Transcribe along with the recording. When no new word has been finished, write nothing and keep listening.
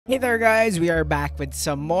Hey there guys, we are back with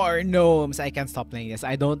some more gnomes. I can't stop playing this.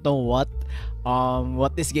 I don't know what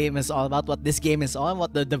this game is all about, what this game is on,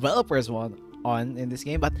 what the developers want on in this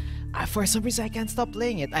game, but for some reason I can't stop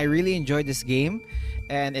playing it. I really enjoyed this game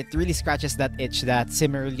and it really scratches that itch that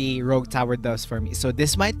similarly Rogue Tower does for me. So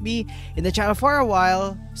this might be in the channel for a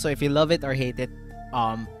while. So if you love it or hate it,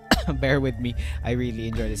 bear with me. I really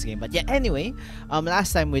enjoy this game. But yeah, anyway,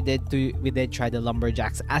 last time we did try the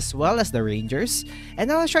lumberjacks as well as the rangers, and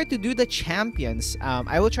now I'll try to do the champions.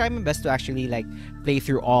 I will try my best to actually like play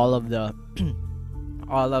through all of the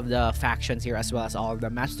all of the factions here as well as all of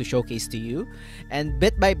the maps to showcase to you, and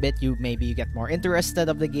bit by bit you get more interested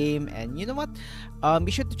of the game. And you know what,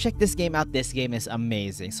 be sure to check this game out. This game is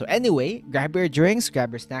amazing. So anyway, grab your drinks,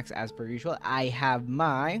 grab your snacks as per usual. I have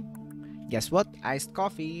my, guess what, iced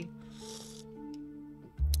coffee,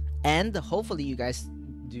 and hopefully you guys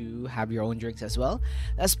do have your own drinks as well.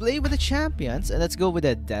 Let's play with the champions and let's go with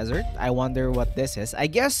the desert. I wonder what this is. I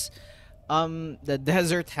guess the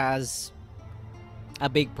desert has a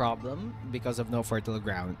big problem because of no fertile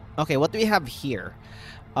ground. Okay, what do we have here?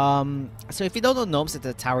 So if you don't know gnomes, it's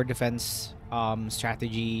a tower defense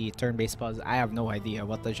strategy turn-based puzzle. I have no idea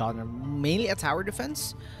what the genre, mainly a tower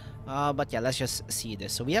defense. But yeah, let's just see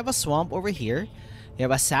this. So we have a swamp over here. We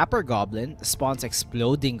have a sapper goblin, spawns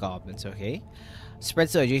exploding goblins, okay?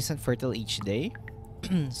 Spreads to adjacent fertile each day.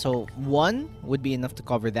 So one would be enough to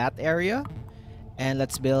cover that area. And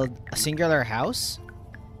let's build a singular house.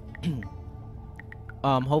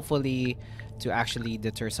 Hopefully to actually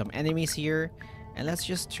deter some enemies here. And let's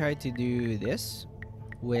just try to do this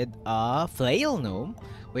with a flail gnome,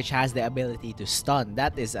 which has the ability to stun.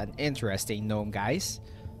 That is an interesting gnome, guys.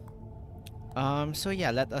 So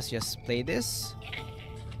yeah, let us just play this.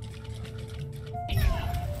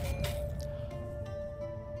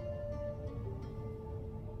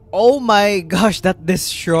 Oh my gosh, that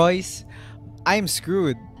destroys. I'm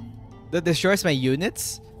screwed. That destroys my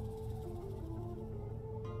units.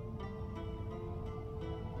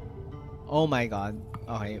 Oh my god.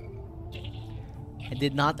 Okay. I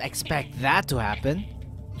did not expect that to happen.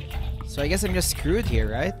 So I guess I'm just screwed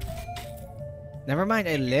here, right? Never mind,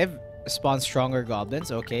 I live. Spawn stronger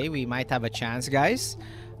goblins. Okay, we might have a chance, guys.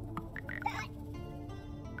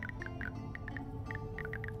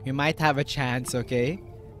 We might have a chance, okay?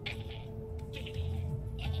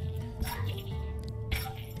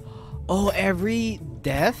 Oh, every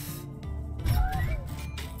death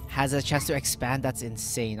has a chance to expand. That's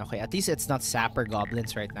insane. Okay, at least it's not sapper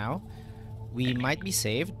goblins right now. We might be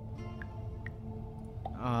saved.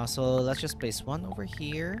 So let's just place one over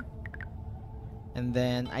here. And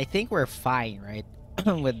then I think we're fine, right?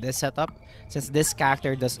 With this setup, since this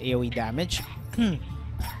character does AoE damage.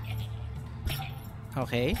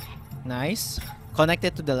 Okay, nice. Connect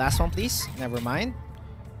it to the last one, please. Never mind.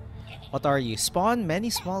 What are you? Spawn many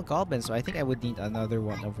small goblins. So I think I would need another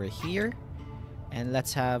one over here. And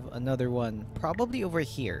let's have another one probably over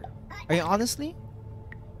here. Are you honestly?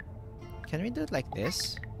 Can we do it like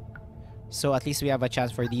this? So at least we have a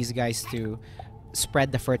chance for these guys to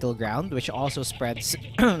spread the fertile ground, which also spreads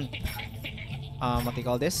what they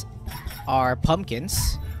call this, our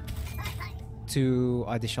pumpkins to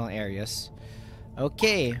additional areas.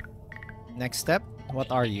 Okay, next step.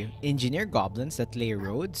 What are you? Engineer goblins that lay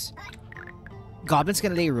roads. Goblins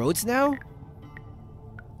can lay roads now?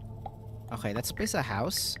 Okay, let's place a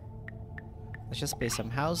house. Let's just place some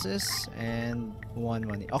houses and one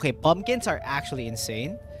money. Okay, pumpkins are actually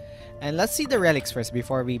insane. And let's see the relics first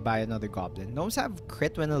before we buy another goblin. Gnomes have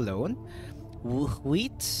crit when alone.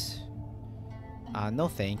 Wheat? No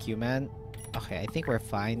thank you, man. Okay, I think we're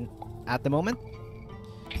fine at the moment.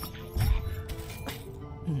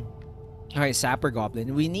 Alright, sapper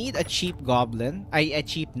goblin. We need a cheap goblin. A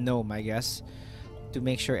cheap gnome, I guess, to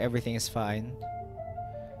make sure everything is fine.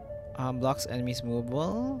 Blocks enemies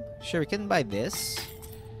movable. Sure, we can buy this.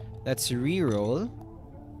 Let's re-roll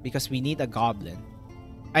because we need a goblin.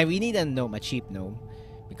 We need a gnome, a cheap gnome,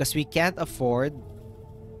 because we can't afford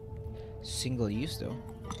single use though.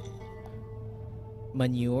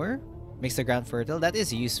 Manure makes the ground fertile. That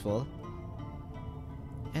is useful.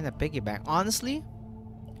 And a piggy bank. Honestly,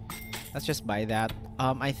 let's just buy that.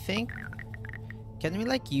 I think, can we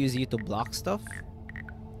like use you to block stuff?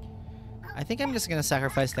 I think I'm just gonna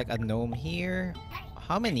sacrifice like a gnome here.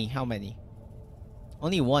 How many? How many?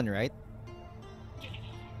 Only one, right?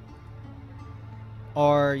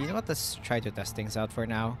 Or, you know what, let's try to test things out for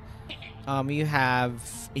now. You have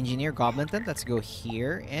Engineer Goblinton. Let's go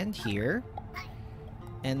here and here.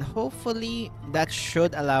 And hopefully that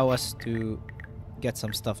should allow us to get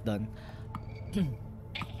some stuff done.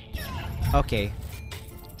 Okay.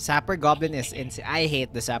 Sapper Goblin is insane. I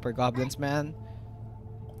hate the Sapper Goblins, man.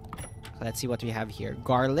 Let's see what we have here.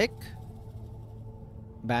 Garlic.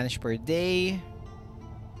 Banish per day.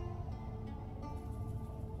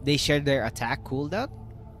 They share their attack cooldown.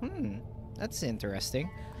 That's interesting.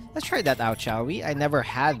 Let's try that out, shall we? I never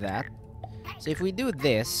had that. So if we do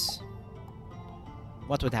this,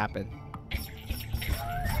 what would happen?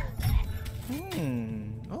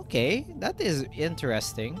 Okay, that is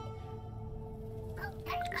interesting.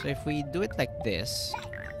 So if we do it like this,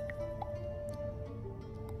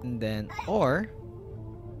 and then,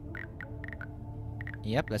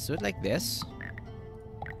 yep, let's do it like this.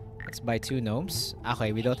 Let's buy 2 gnomes.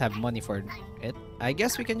 Okay, we don't have money for it. I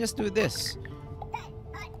guess we can just do this.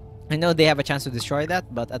 I know they have a chance to destroy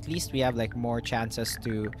that, but at least we have like more chances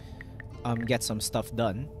to get some stuff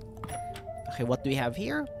done. Okay, what do we have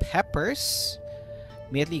here? Peppers.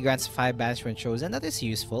 Immediately grants 5 banish when chosen. That is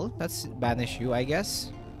useful. Let's banish you, I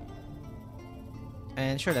guess.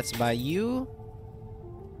 And sure, let's buy you.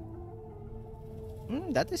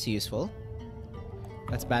 That is useful.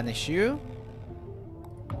 Let's banish you.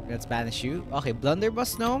 Let's banish you. Okay,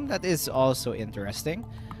 blunderbuss gnome. That is also interesting.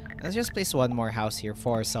 Let's just place 1 more house here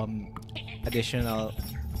for some additional.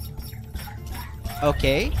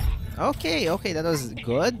 Okay, that was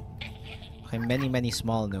good. Okay, many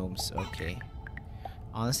small gnomes. Okay.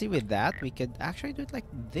 Honestly, with that, we could actually do it like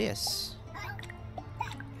this.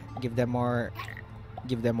 Give them more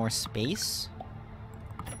space.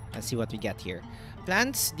 Let's see what we get here.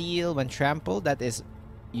 Plants deal when trampled. That is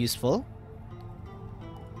useful.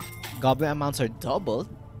 Goblin amounts are doubled.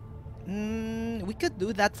 We could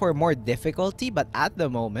do that for more difficulty, but at the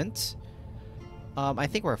moment, I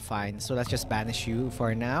think we're fine. So let's just banish you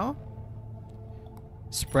for now.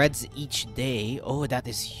 Spreads each day. Oh, that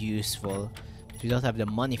is useful. We don't have the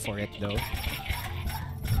money for it though.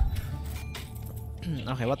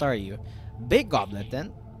 Okay, what are you? Big goblin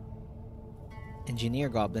then. Engineer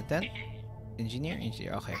goblin then. Engineer.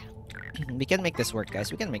 Okay. We can make this work,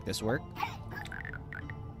 guys. We can make this work.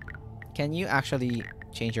 Can you actually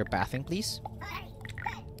change your pathing, please?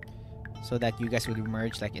 So that you guys would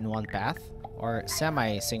merge like in one path or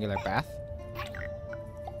semi-singular path.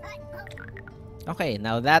 Okay,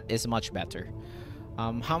 now that is much better.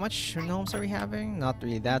 How much gnomes are we having? Not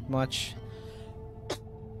really that much.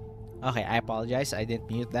 Okay, I apologize. I didn't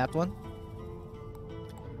mute that one.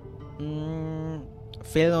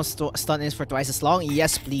 Fail no stun is for twice as long.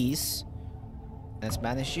 Yes, please. Let's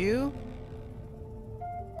banish you.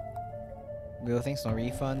 Real things, no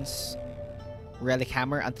refunds. Relic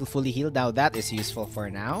hammer until fully healed. Now that is useful for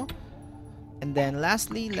now. And then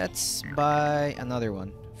lastly, let's buy another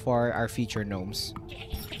one for our future gnomes.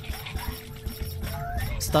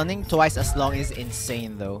 Stunning twice as long is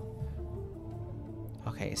insane though.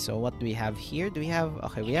 Okay, so what do we have here? Do we have...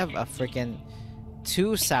 Okay, we have a freaking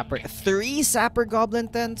 3 sapper goblin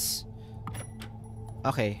tents.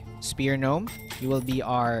 Okay, spear gnome. You will be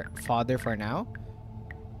our fodder for now.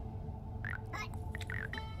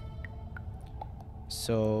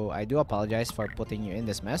 So I do apologize for putting you in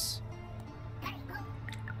this mess.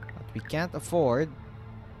 But we can't afford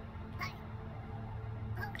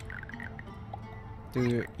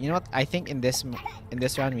to... You know what? I think in this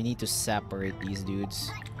round we need to separate these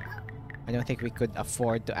dudes. I don't think we could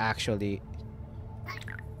afford to actually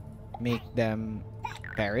make them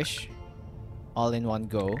perish all in one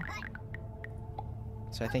go.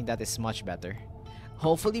 So I think that is much better.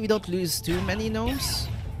 Hopefully we don't lose too many gnomes.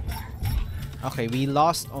 Okay, we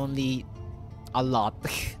lost only a lot.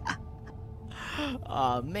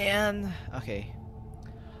 Oh man. Okay.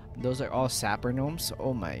 Those are all sapper gnomes.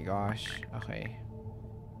 Oh my gosh. Okay.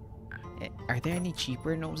 Are there any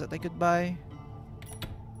cheaper gnomes that I could buy?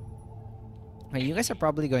 Okay, you guys are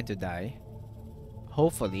probably going to die.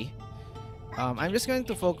 Hopefully. I'm just going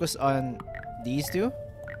to focus on these two.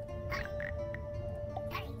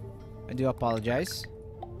 I do apologize.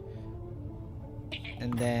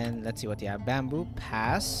 And then, let's see what you have. Bamboo,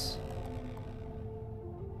 pass.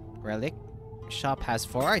 Relic. Shop has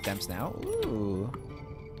 4 items now. Ooh.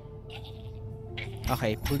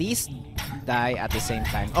 Okay, please die at the same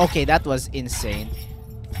time. Okay, that was insane.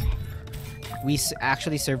 We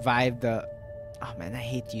actually survived the... Oh man, I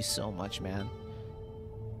hate you so much, man.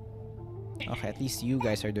 Okay, at least you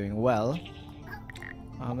guys are doing well.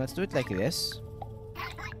 Let's do it like this.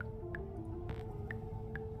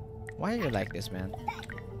 Why are you like this, man?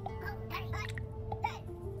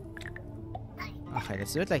 Okay,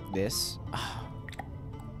 let's do it like this. Oh.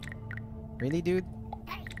 Really, dude?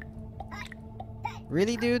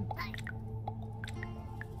 Really, dude?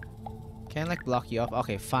 Can I, like, block you off?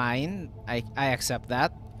 Okay, fine. I accept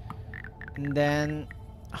that. And then...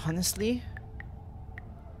 Honestly,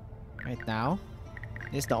 right now,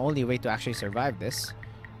 this is the only way to actually survive this.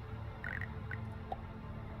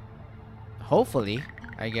 Hopefully,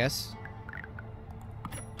 I guess.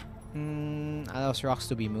 Allows rocks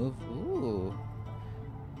to be moved. Ooh.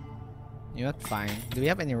 You know what? Fine. Do we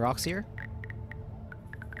have any rocks here?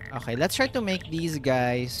 Okay, let's try to make these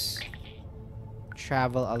guys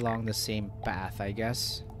travel along the same path, I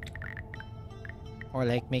guess. Or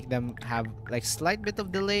like make them have like slight bit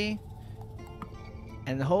of delay.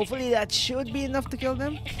 And hopefully that should be enough to kill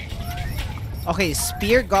them. Okay,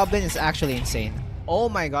 Spear Goblin is actually insane. Oh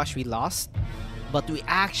my gosh, we lost. But we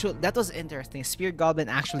actually... That was interesting. Spear Goblin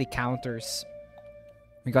actually counters.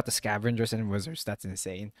 We got the Scavengers and Wizards. That's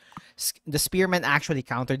insane. The Spearmen actually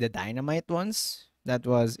countered the Dynamite ones. That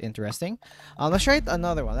was interesting. Let's try it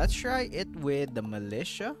another one. Let's try it with the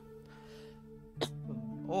Militia.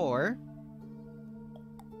 Or...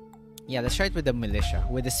 Yeah, let's try it with the Militia.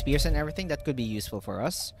 With the Spears and everything, that could be useful for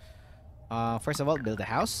us. First of all, build a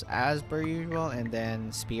house as per usual. And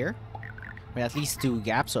then Spear. With at least 2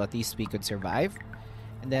 gaps, so at least we could survive.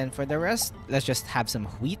 And then for the rest, let's just have some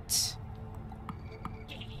wheat.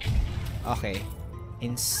 Okay.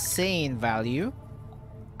 Insane value.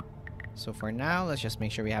 So for now, let's just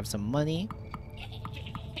make sure we have some money.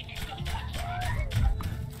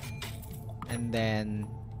 And then...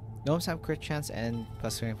 Gnomes have crit chance and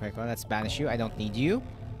plus 25. Let's banish you. I don't need you.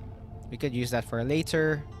 We could use that for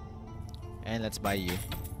later. And let's buy you.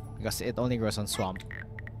 Because it only grows on swamp.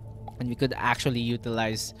 And we could actually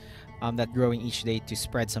utilize that growing each day to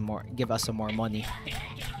spread some more, give us some more money.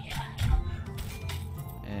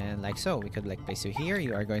 And like so, we could like place you here.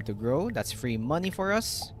 You are going to grow. That's free money for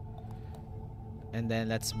us. And then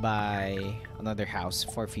let's buy another house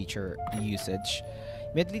for future usage.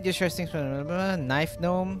 Immediately destroys things. Knife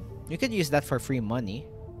gnome. You could use that for free money.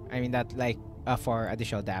 I mean that like for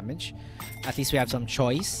additional damage. At least we have some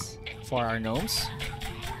choice for our gnomes.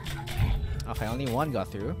 Okay, only one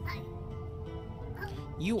got through.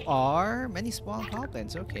 You are many small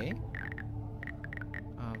goblins, okay.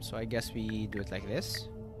 So I guess we do it like this.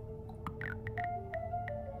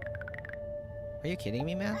 Are you kidding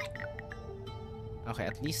me, man? Okay,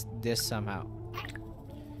 at least this somehow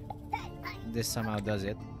does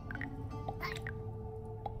it.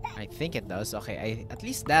 I think it does. Okay, at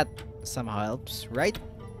least that somehow helps, right?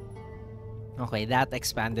 Okay, that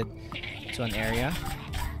expanded to an area.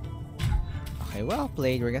 Okay, well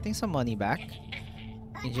played. We're getting some money back.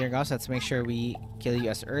 Engineer Gauss, let's make sure we kill you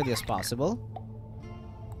as early as possible.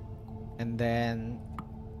 And then...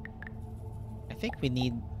 I think we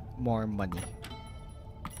need more money.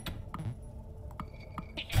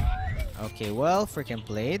 Okay, well, freaking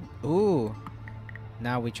played. Ooh.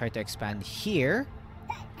 Now we try to expand here.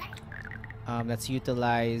 Let's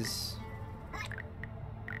utilize...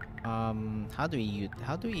 How do we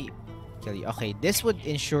kill you? Okay, this would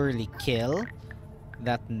surely kill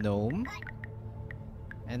that gnome.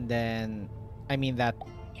 And then, I mean that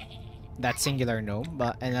singular gnome.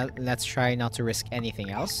 And let's try not to risk anything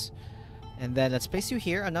else. And then let's place you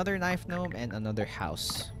here, another knife gnome and another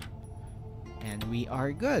house. And we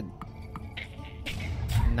are good.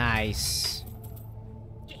 Nice.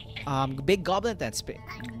 Big goblin that's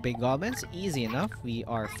big goblins, easy enough. We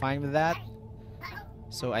are fine with that.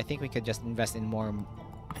 So I think we could just invest in more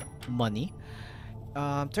money.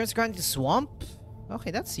 Turns ground into swamp. Okay,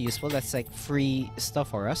 that's useful. That's like free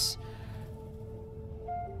stuff for us.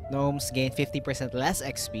 Gnomes gain 50% less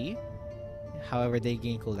XP. However, they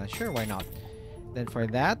gain cooldown. Sure, why not? Then for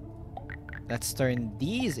that, let's turn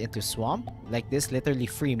these into swamp. Like this, literally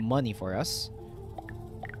free money for us.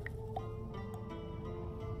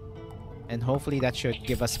 And hopefully that should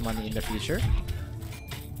give us money in the future.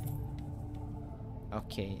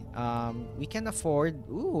 Okay, we can afford...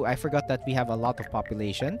 Ooh, I forgot that we have a lot of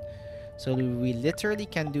population. So we literally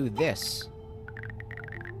can do this.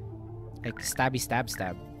 Like stabby stab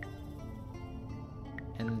stab.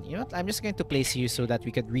 And you know what? I'm just going to place you so that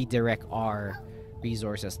we could redirect our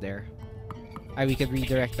resources there. We could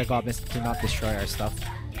redirect the goblins to not destroy our stuff.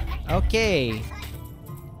 Okay.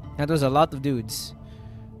 That was a lot of dudes.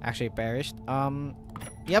 Actually perished.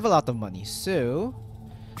 We have a lot of money. So,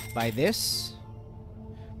 buy this.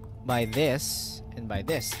 Buy this. And buy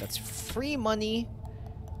this. That's free money.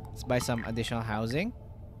 Let's buy some additional housing.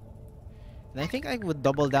 And I think I would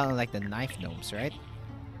double down on like the knife gnomes, right?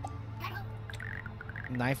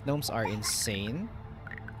 Knife gnomes are insane.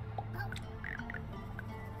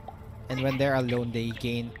 And when they're alone, they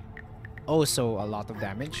gain also a lot of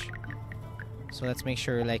damage. So let's make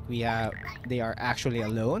sure like they are actually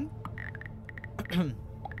alone. Do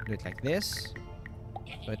it like this.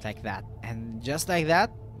 Do it like that. And just like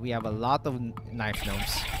that, we have a lot of knife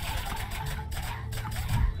gnomes.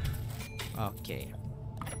 Okay.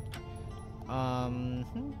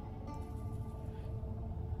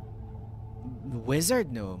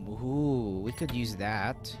 Wizard gnome. Ooh, we could use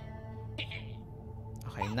that.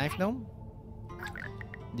 Okay, knife gnome.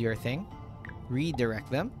 Do your thing. Redirect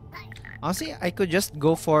them. Honestly, I could just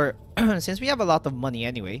go for since we have a lot of money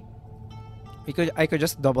anyway. I could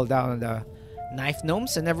just double down on the knife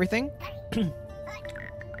gnomes and everything.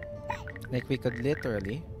 Like we could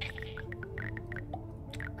literally.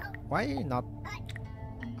 Why not?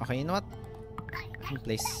 Okay, you know what? I'm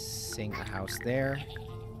placing a house there.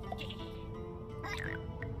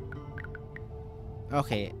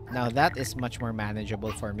 Okay, now that is much more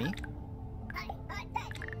manageable for me.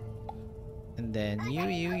 And then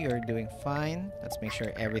you're doing fine. Let's make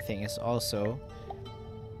sure everything is also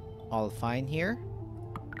all fine here.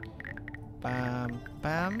 Bam,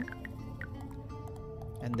 bam.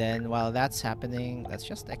 And then while that's happening, let's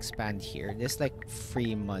just expand here. This like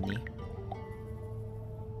free money.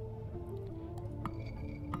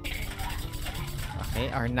 Okay,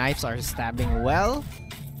 our knives are stabbing well.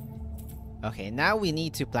 Okay, now we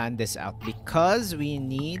need to plan this out because we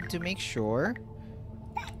need to make sure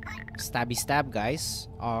stabby stab guys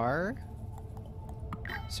are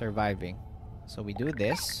surviving. So we do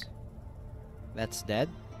this. That's dead.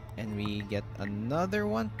 And we get another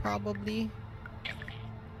one probably.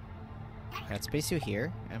 Let's place you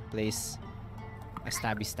here and place a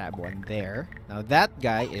stabby stab one there. Now that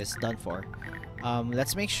guy is done for.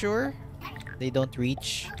 Let's make sure they don't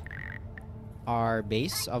reach our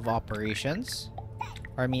base of operations.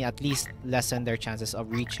 Or I mean at least lessen their chances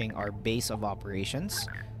of reaching our base of operations.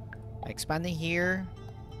 Expanding here.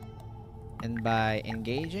 And by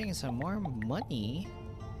engaging some more money.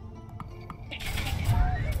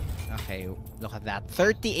 Okay, look at that.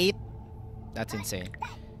 38. That's insane.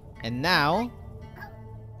 And now,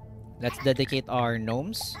 let's dedicate our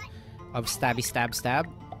gnomes of stabby stab stab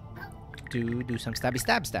to do some stabby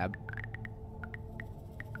stab stab.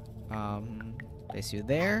 Place you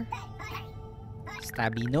there.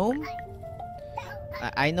 Stabby gnome.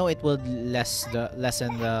 I know it will lessen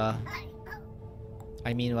the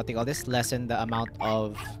I mean, what they call this? Lessen the amount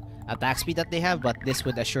of attack speed that they have, but this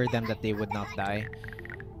would assure them that they would not die.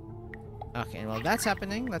 Okay, and while that's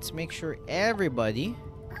happening, let's make sure everybody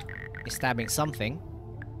is stabbing something.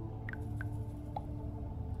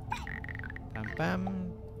 Pam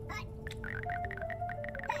pam.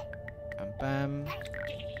 Pam pam.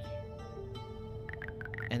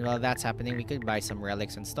 And while that's happening, we could buy some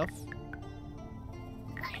relics and stuff.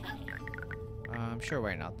 Sure,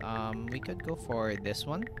 why not? We could go for this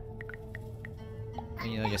one.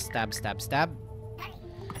 And, you know, just stab, stab, stab.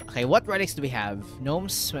 Okay, what relics do we have?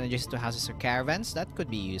 Gnomes when adjacent to houses or caravans. That could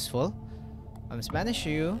be useful. Spanish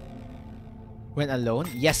you. When alone.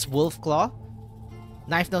 Yes, Wolf Claw.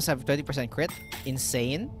 Knife Gnomes have 30% crit.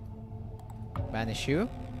 Insane. Banish you.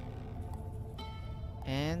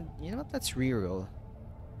 And, you know what? Let's reroll.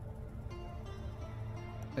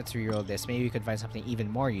 Let's reroll this. Maybe we could find something even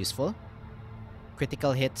more useful.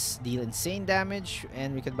 Critical hits deal insane damage.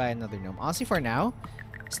 And we could buy another gnome. Honestly, for now,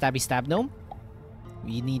 stabby stab gnome.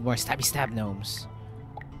 We need more stabby stab gnomes.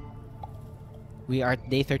 We are at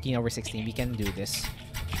day 13 over 16. We can do this.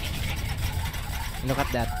 Look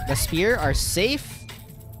at that. The spear are safe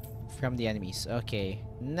from the enemies. Okay.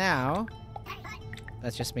 Now,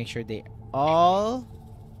 let's just make sure they all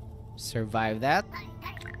survive that.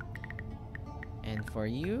 And for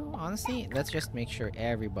you, honestly, let's just make sure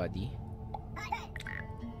everybody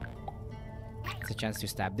has a chance to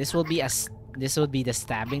stab. This will be the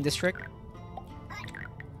stabbing district.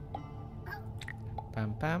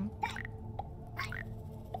 Pam pam.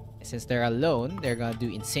 Since they're alone, they're gonna do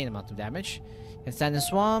insane amount of damage. Can stand in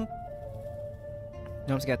swamp.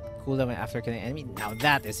 Gnomes get cooldown after killing an enemy. Now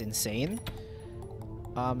that is insane.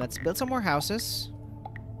 Let's build some more houses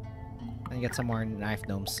and get some more knife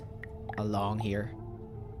gnomes along here.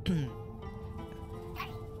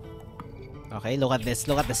 Okay, look at this.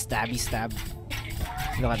 Look at the stabby stab.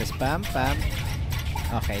 Look at this. Pam pam.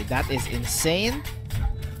 Okay, that is insane.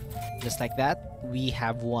 Just like that, we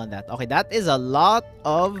have won that. Okay, that is a lot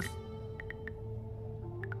of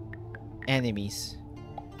enemies.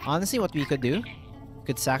 Honestly, what we could do,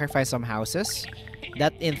 could sacrifice some houses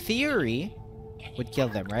that in theory would kill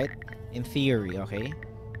them, right? In theory, okay?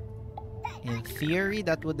 In theory,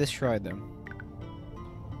 that would destroy them.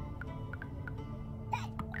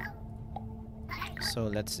 So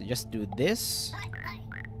let's just do this.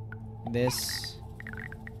 This.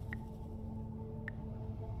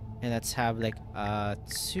 And let's have like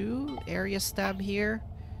 2 area stab here.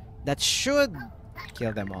 That should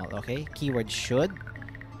Kill them all, okay? Keyword should.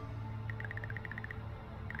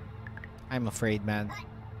 I'm afraid, man.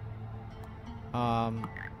 I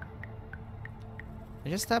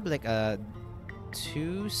just have like a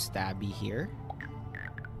 2 stabby here.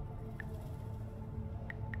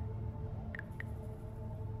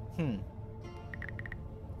 You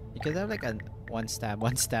could have like a one stab,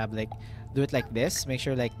 like do it like this. Make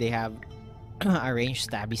sure like they have a ranged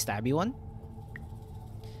stabby one.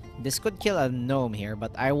 This could kill a gnome here,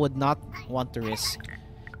 but I would not want to risk.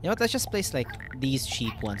 You know what, let's just place like these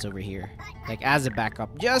cheap ones over here, like as a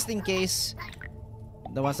backup, just in case.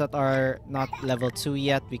 The ones that are not level 2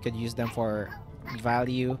 yet, we could use them for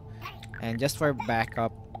value. And just for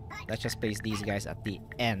backup, let's just place these guys at the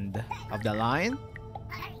end of the line.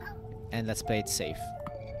 And let's play it safe.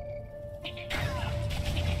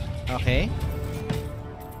 Okay.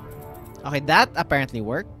 Okay, that apparently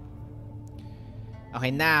worked.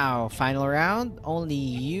 Okay, now, final round. Only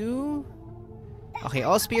you. Okay,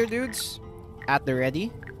 all spear dudes at the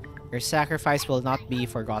ready. Your sacrifice will not be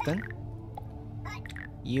forgotten.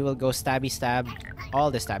 You will go stabby stab.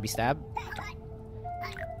 All the stabby stab.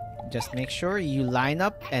 Just make sure you line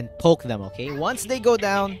up and poke them, okay? Once they go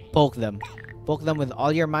down, poke them. Poke them with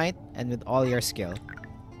all your might and with all your skill.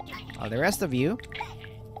 All the rest of you,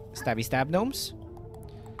 stabby stab gnomes.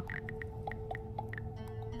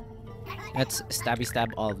 Let's stabby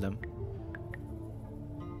stab all of them.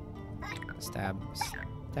 Stab,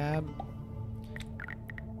 stab.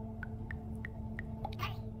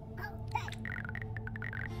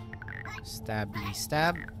 Stabby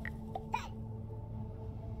stab.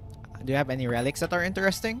 Do you have any relics that are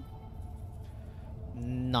interesting?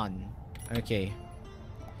 None. Okay.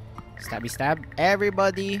 Stabby stab.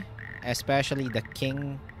 Everybody, especially the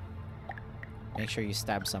king, make sure you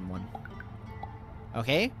stab someone.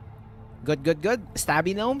 Okay? Good, good, good.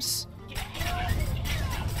 Stabby gnomes.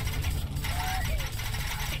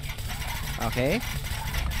 Okay.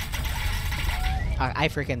 I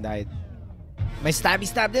freaking died. My stabby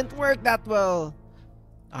stab didn't work that well.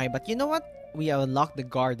 Okay, but you know what? We unlocked the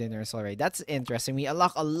gardeners already. That's interesting. We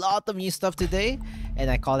unlock a lot of new stuff today, and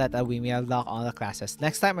I call that a win. We unlock all the classes.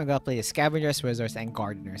 Next time, I'm gonna play the scavengers, wizards, and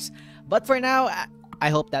gardeners. But for now, I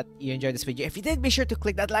hope that you enjoyed this video. If you did, be sure to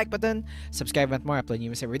click that like button, subscribe and more. I upload new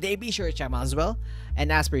videos every day. Be sure to check them out as well.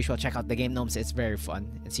 And as per usual, check out the game Gnomes. It's very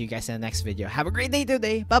fun. And see you guys in the next video. Have a great day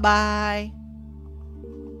today. Bye bye.